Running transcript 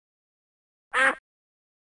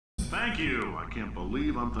thank you. I can't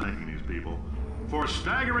believe I'm thanking these people. For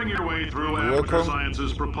staggering your way through Amateur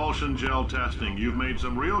Science's propulsion gel testing. You've made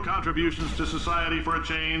some real contributions to society for a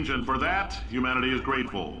change, and for that, humanity is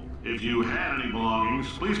grateful. If you had any belongings,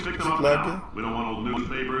 please pick them up now. We don't want old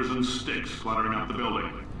newspapers and sticks cluttering up the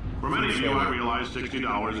building. For many of you, I realize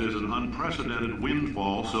 $60 is an unprecedented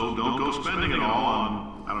windfall, so don't go spending it all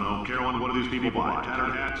on, I don't know, Carolyn, what do these people buy?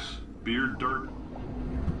 Tattered hats? Beer? Dirt?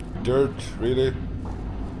 Dirt? Really?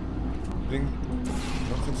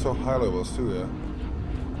 Nothing so high levels too, yeah.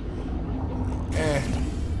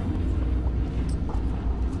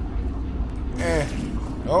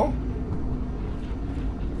 No?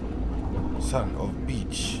 Son of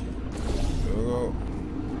beach. There we go.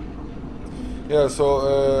 Yeah, so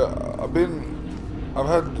I've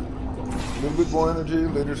had a little bit more energy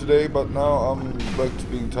later today, but now I'm back to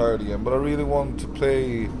being tired again. But I really want to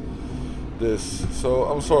play this, so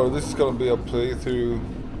I'm sorry. This is gonna be a playthrough,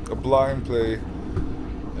 a blind play,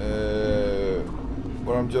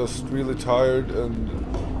 where I'm just really tired and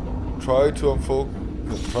try to unfocus.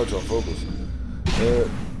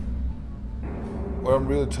 Where I'm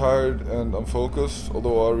really tired and unfocused,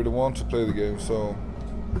 although I really want to play the game, so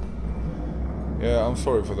yeah, I'm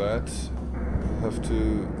sorry for that. I have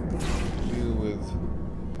to deal with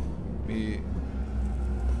me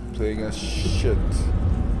playing as shit.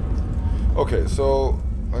 Okay, so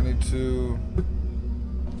I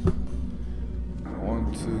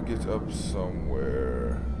want to get up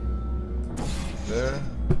somewhere. There,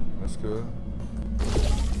 that's good.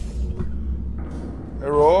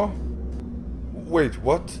 Arrow? Wait,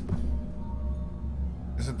 what?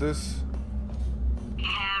 Isn't this?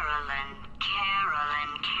 Carolyn,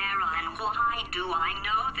 why do I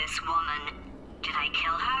know this woman? Did I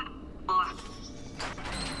kill her? Or...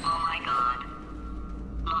 Oh my god.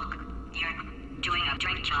 Look, you're doing a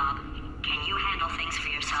great job. Can you handle things for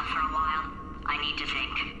yourself for a while? I need to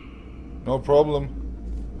think. No problem.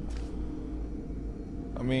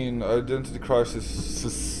 I mean, identity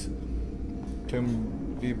crisis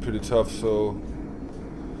can be pretty tough, so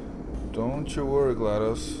don't you worry,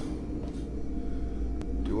 GLaDOS.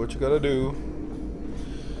 Do what you gotta do.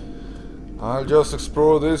 I'll just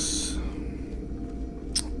explore this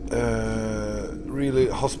really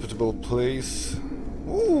hospitable place.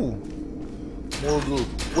 Ooh, more good.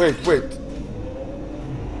 Wait.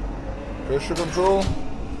 Pressure control.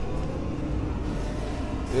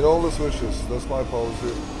 Hit all the switches. That's my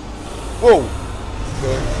policy. Whoa.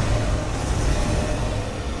 Okay.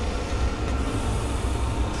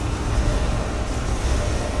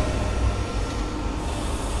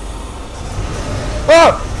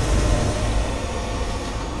 Ah!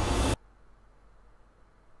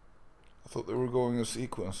 I thought they were going in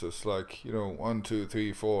sequences, like, you know, 1, 2,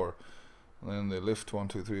 3, 4, and then they lift 1,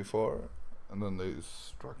 2, 3, 4, and then they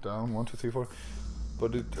struck down 1, 2, 3, 4.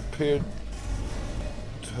 But it appeared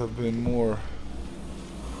to have been more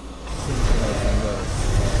synchronized than that.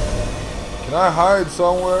 Can I hide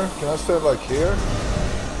somewhere? Can I stand like here?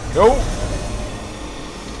 No!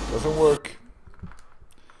 Doesn't work.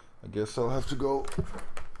 I guess I'll have to go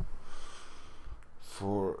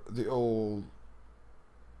for the old...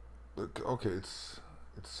 Look, okay, it's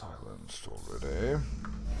silenced already.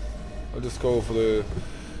 I'll just go for the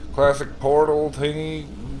classic portal thingy.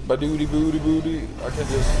 Badoody booty booty. I can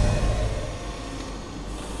just...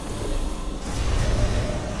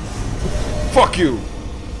 Fuck you!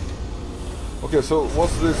 Okay, so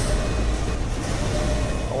what's this?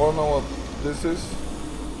 I wanna know what this is.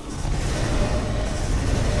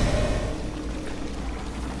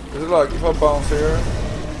 Is it like if I bounce here?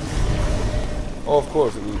 Oh, of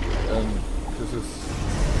course it will be. And this is...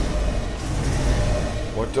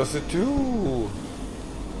 What does it do?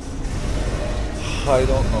 I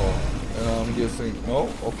don't know. And I'm guessing... No?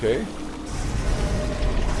 Okay.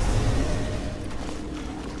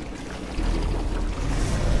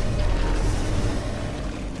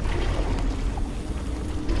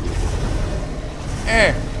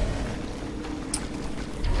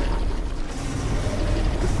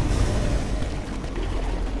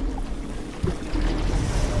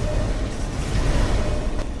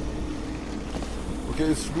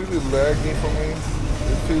 It's really laggy for me.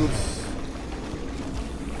 It feels...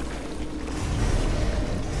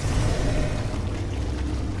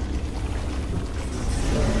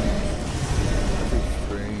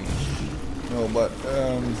 strange. No, but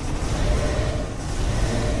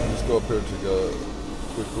let's go up here to take a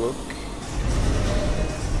quick look.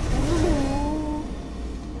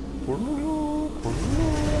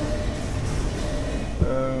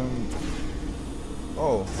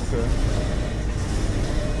 Oh, okay.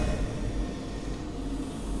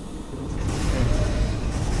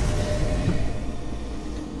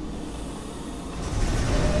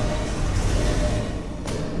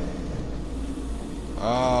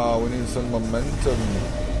 momentum.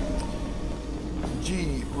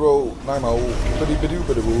 G-roll, Nimo,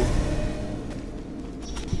 biddy-bidoo-bidoo.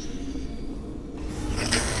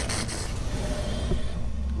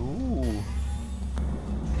 Ooh.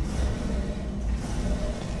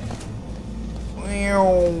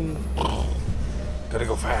 Gotta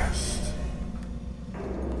go fast.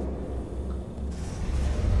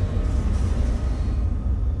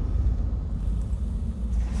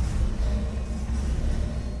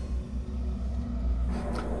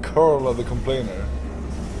 Carla the Complainer.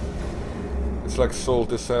 It's like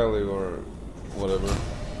Salty Sally or whatever.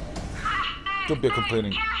 Don't be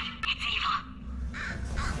complaining. It's evil.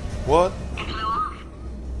 What? It blew off.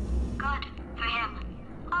 Good for him.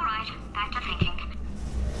 All right, back to thinking.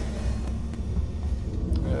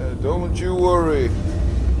 Don't you worry.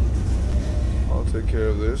 I'll take care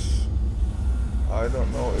of this. I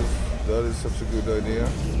don't know if that is such a good idea.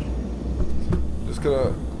 Just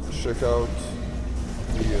gonna check out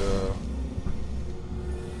the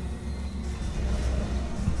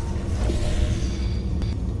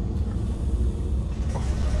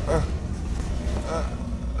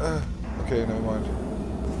okay, never mind.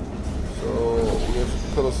 So we have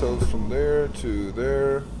to cut ourselves from there to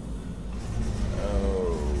there.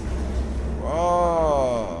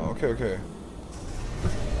 Okay.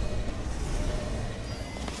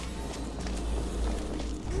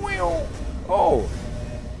 Oh,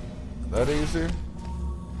 that easy?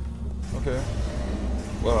 Okay.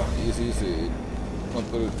 Well, easy.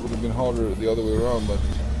 Not that it would have been harder the other way around, but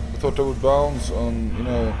I thought I would bounce on, you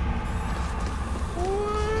know.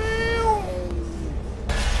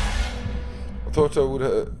 I thought I would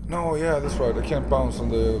have. No, yeah, that's right. I can't bounce on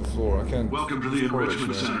the floor. I can't. Welcome to the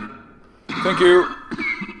Enrichment Center. Thank you.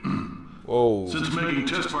 Whoa. Since making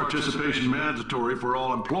test participation mandatory for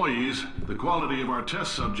all employees, the quality of our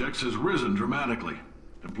test subjects has risen dramatically.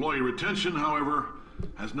 Employee retention, however,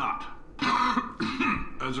 has not.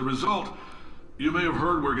 As a result, you may have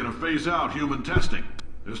heard we're going to phase out human testing.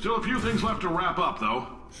 There's still a few things left to wrap up, though.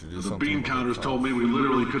 The bean counters told me we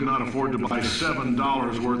literally could not afford to buy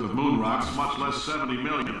 $7 worth of moon rocks, much less 70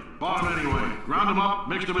 million. Bought them anyway, ground them up,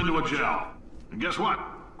 mixed them into a gel. And guess what?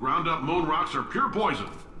 Ground up moon rocks are pure poison.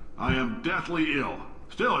 I am deathly ill.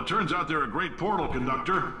 Still, it turns out they're a great portal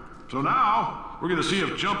conductor. So now, we're going to see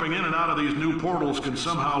if jumping in and out of these new portals can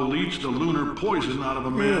somehow leach the lunar poison out of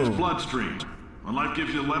a man's bloodstream. When life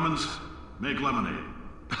gives you lemons, make lemonade.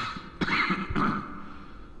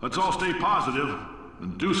 Let's all stay positive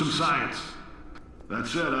and do some science. That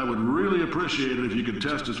said, I would really appreciate it if you could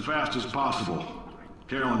test as fast as possible.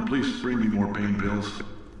 Carolyn, please bring me more pain pills.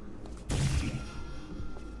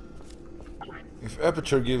 If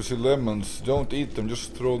Aperture gives you lemons, don't eat them,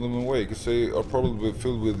 just throw them away, because they are probably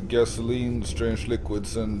filled with gasoline, strange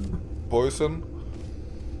liquids, and poison.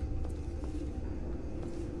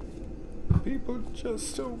 People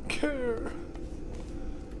just don't care.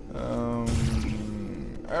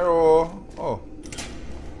 Arrow. Oh.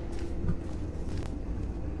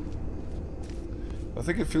 I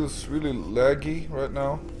think it feels really laggy right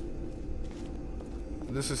now.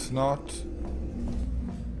 This is not...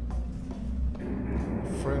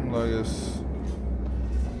 Frame lag is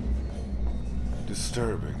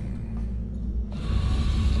disturbing.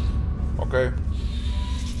 Okay.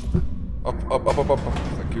 Up.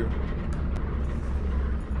 Thank you.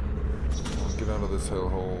 Get out of this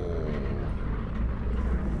hellhole.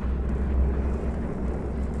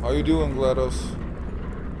 How you doing, GLaDOS?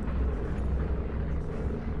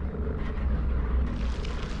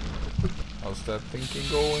 How's that thinking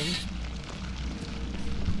going?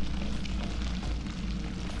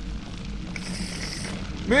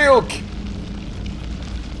 Milk!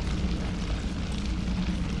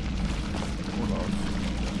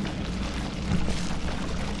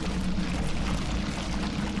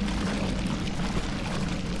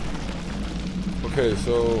 Okay,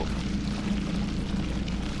 so...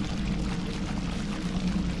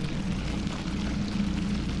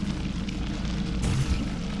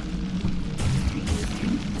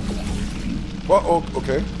 What? Oh,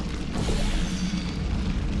 okay.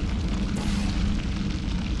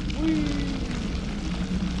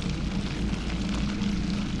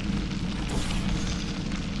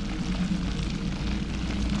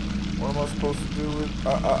 What am I supposed to do with...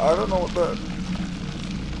 I don't know what that...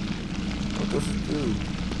 What does it do?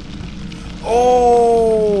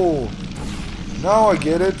 Oh! Now I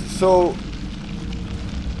get it. So...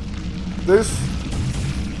 This...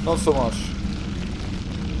 Not so much.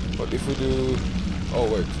 But if we do... Oh,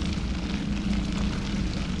 wait.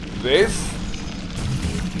 This...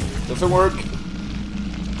 Doesn't work.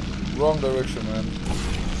 Wrong direction, man.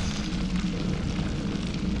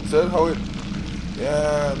 Is that how it...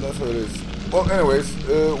 Yeah, that's how it is. Well, anyways,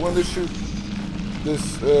 when they shoot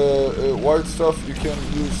this white stuff, you can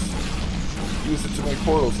use it to make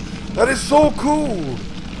portals. That is so cool!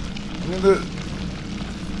 I mean, the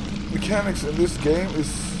mechanics in this game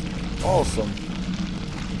is awesome.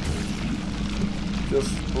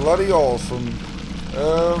 Just bloody awesome.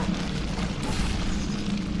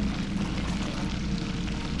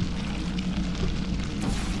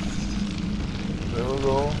 There we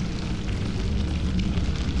go.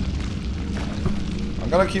 I'm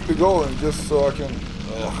gonna keep it going just so I can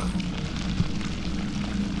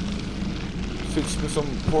fix me some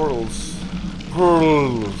portals.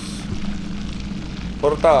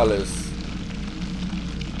 Portales.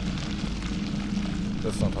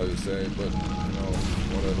 That's not how you say it, but you know,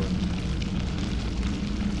 whatever.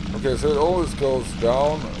 Okay, so it always goes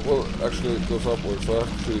down. Well, actually it goes upwards, so I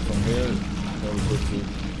have to shoot it from here. Then we go to...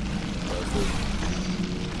 That's it.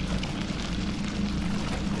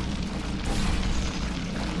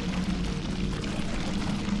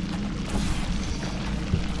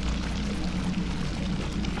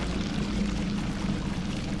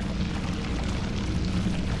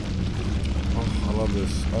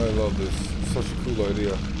 I love this. It's such a cool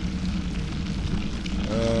idea.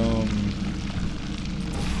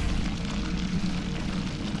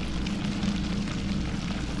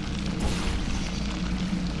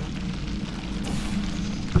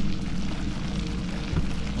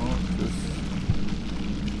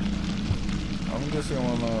 I'm guessing I'm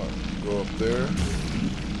gonna go up there.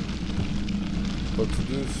 But to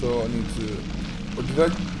do so, I need to... Or did I...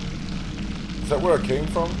 Is that where I came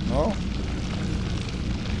from? No?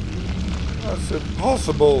 That's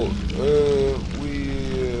impossible. We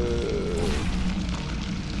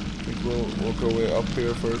I think we'll work our way up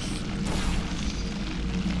here first.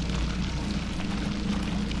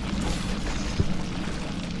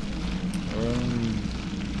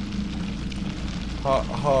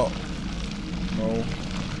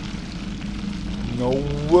 No.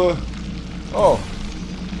 Oh.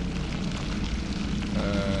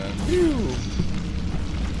 And phew.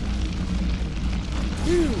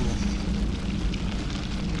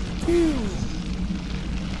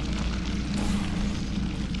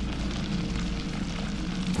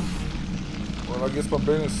 Well, I guess my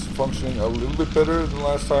brain is functioning a little bit better than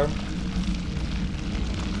last time.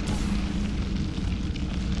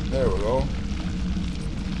 There we go.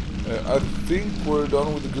 I think we're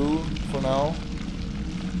done with the goo for now.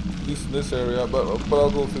 At least in this area, but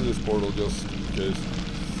I'll go through this portal just in case.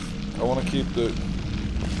 I want to keep the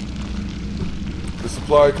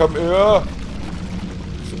supply coming. Yeah!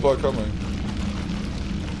 Supply coming.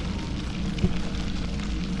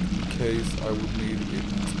 In case I would need it.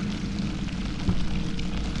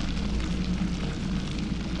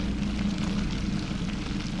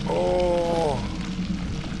 Oh!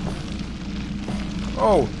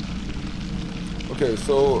 Oh! Okay,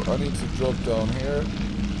 so I need to drop down here.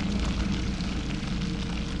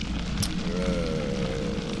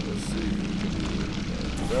 Let's see, we can do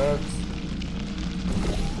that.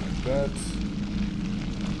 That.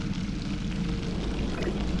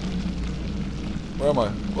 Where am I?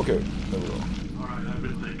 Okay, there we go. Alright, I've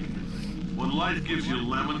been thinking. When life gives you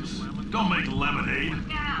lemons, don't make lemonade.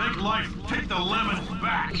 Make life take the lemons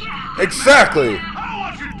back. Exactly! I don't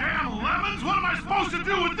want your damn lemons! What am I supposed to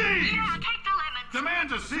do with these? Yeah, take the lemons. Demand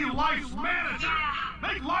to see life's manager.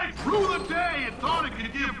 Make life rue the day it thought it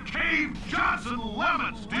could give Cave Johnson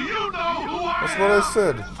lemons. Do you know who I am? That's what I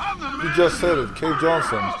said. I'm the You just said it, Cave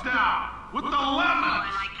Johnson. With the lemons.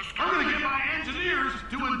 I'm gonna get my engineers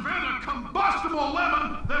to invent a combustible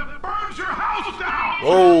lemon that burns your house down.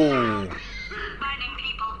 Oh! Burning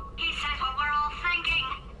people. He said what we're all thinking.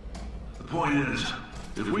 The point is,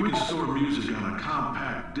 if we can store music on a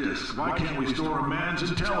compact disc, why can't we store a man's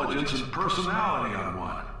intelligence and personality on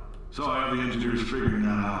one? So I have the engineers figuring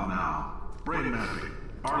that out now. Brain mapping,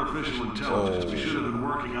 artificial intelligence. We should have been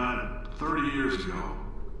working on it 30 years ago.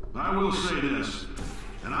 I will say this,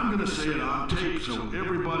 and I'm going to say it on tape so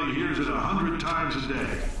everybody hears it 100 times a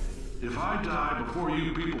day. If I die before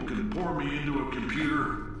you people can pour me into a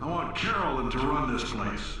computer, I want Carolyn to run this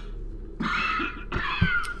place.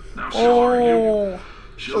 Now she'll argue.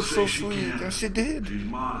 She'll that's say so she sweet, can't. and she did. She's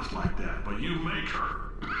modest like that, but you make her.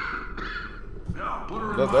 Yeah, put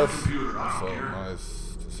her in my That's computer. I so don't care.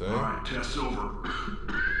 nice to say. Alright, test's over.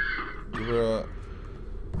 Give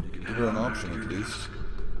her an option at least.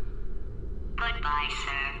 Goodbye,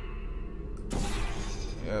 sir.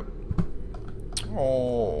 Yep.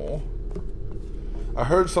 Oh, I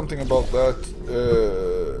heard something about that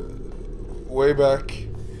way back,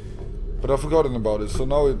 but I've forgotten about it. So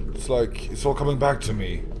now it's like it's all coming back to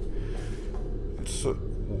me.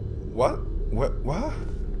 What? What?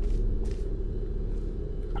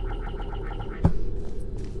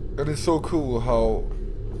 It is so cool how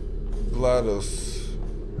GLaDOS,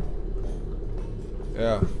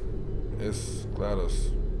 yeah, is GLaDOS.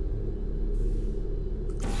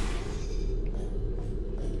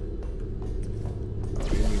 I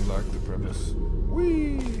really like the premise.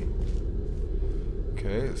 Whee!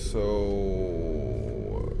 Okay,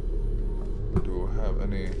 so do I have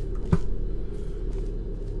any?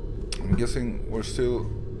 I'm guessing we're still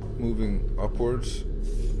moving upwards.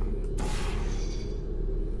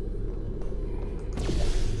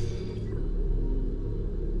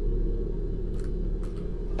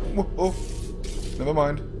 Oh, never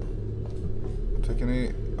mind. Don't take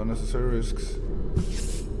any unnecessary risks.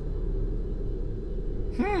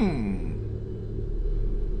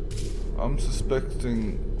 I'm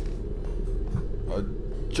suspecting a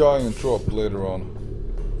giant drop later on.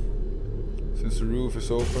 Since the roof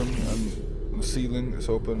is open and the ceiling is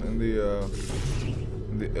open in the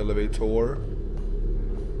elevator.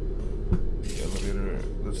 The elevator,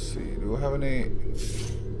 let's see. Do I have any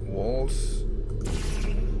walls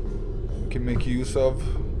we can make use of?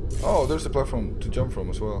 Oh, there's a platform to jump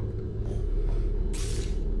from as well.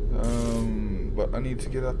 But I need to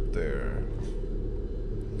get up there.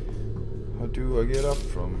 How do I get up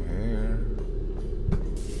from here?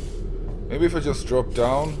 Maybe if I just drop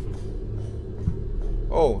down.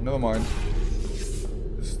 Oh, never mind.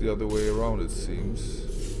 It's the other way around, it seems.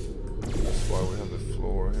 That's why we have the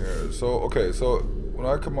floor here. So, okay, so when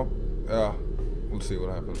I come up, yeah, we'll see what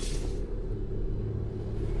happens.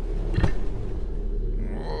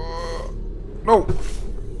 No!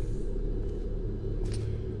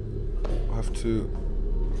 I have to...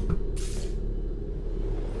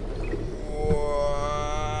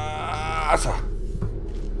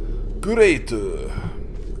 Great!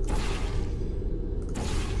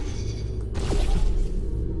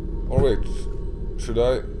 Oh wait, should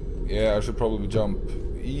I? Yeah, I should probably jump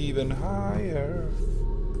even higher.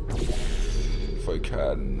 If I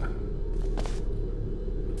can.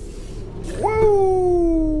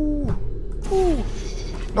 Woo! Woo!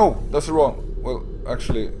 No, that's wrong. Well,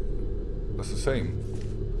 actually, that's the same.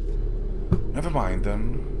 Never mind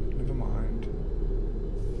then. Never mind.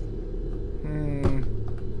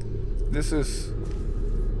 This is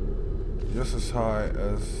just as high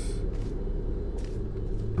as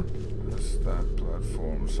that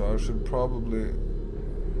platform, so I should probably...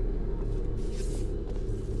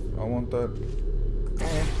 I want that...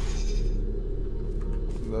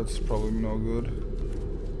 That's probably no good.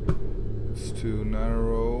 It's too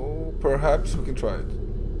narrow. Perhaps we can try it.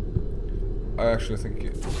 I actually think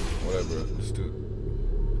it... Whatever, let's do it.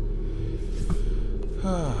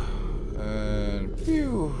 And...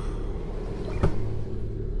 Phew!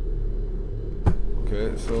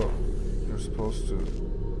 Okay, so... You're supposed to...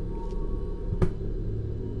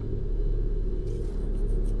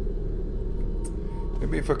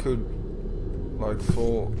 Maybe if I could, like,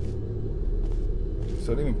 fall... Is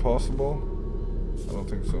that even possible? I don't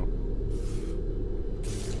think so.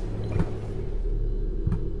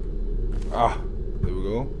 Ah! There we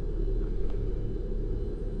go.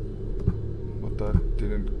 But that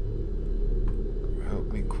didn't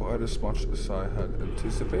help me quite as much as I had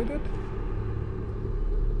anticipated.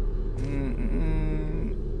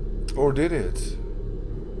 Or did it?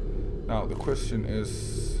 Now, the question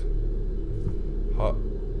is...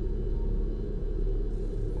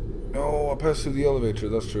 No, I passed through the elevator.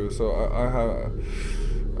 That's true. So I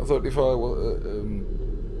thought if I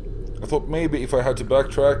thought maybe if I had to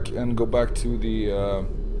backtrack and go back to the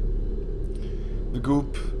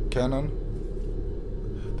goop cannon,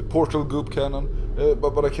 the portal goop cannon,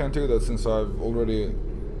 but I can't do that since I've already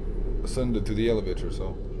ascended to the elevator.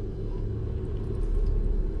 So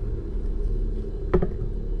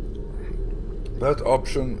that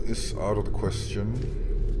option is out of the question.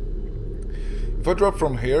 If I drop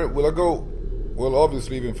from here, will I go, well,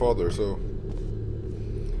 obviously even farther, so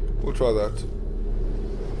we'll try that.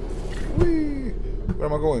 Whee! Where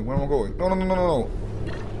am I going? Where am I going? No, no, no, no, no, no.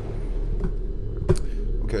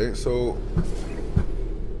 Okay, so...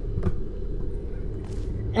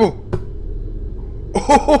 Oh!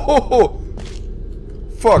 Oh!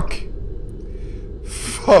 Fuck!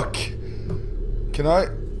 Fuck! Can I...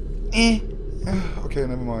 Okay,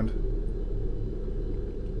 never mind.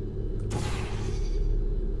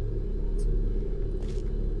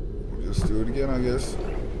 Let's do it again, I guess.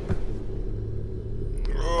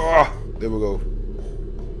 There we go.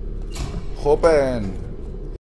 Hoppen!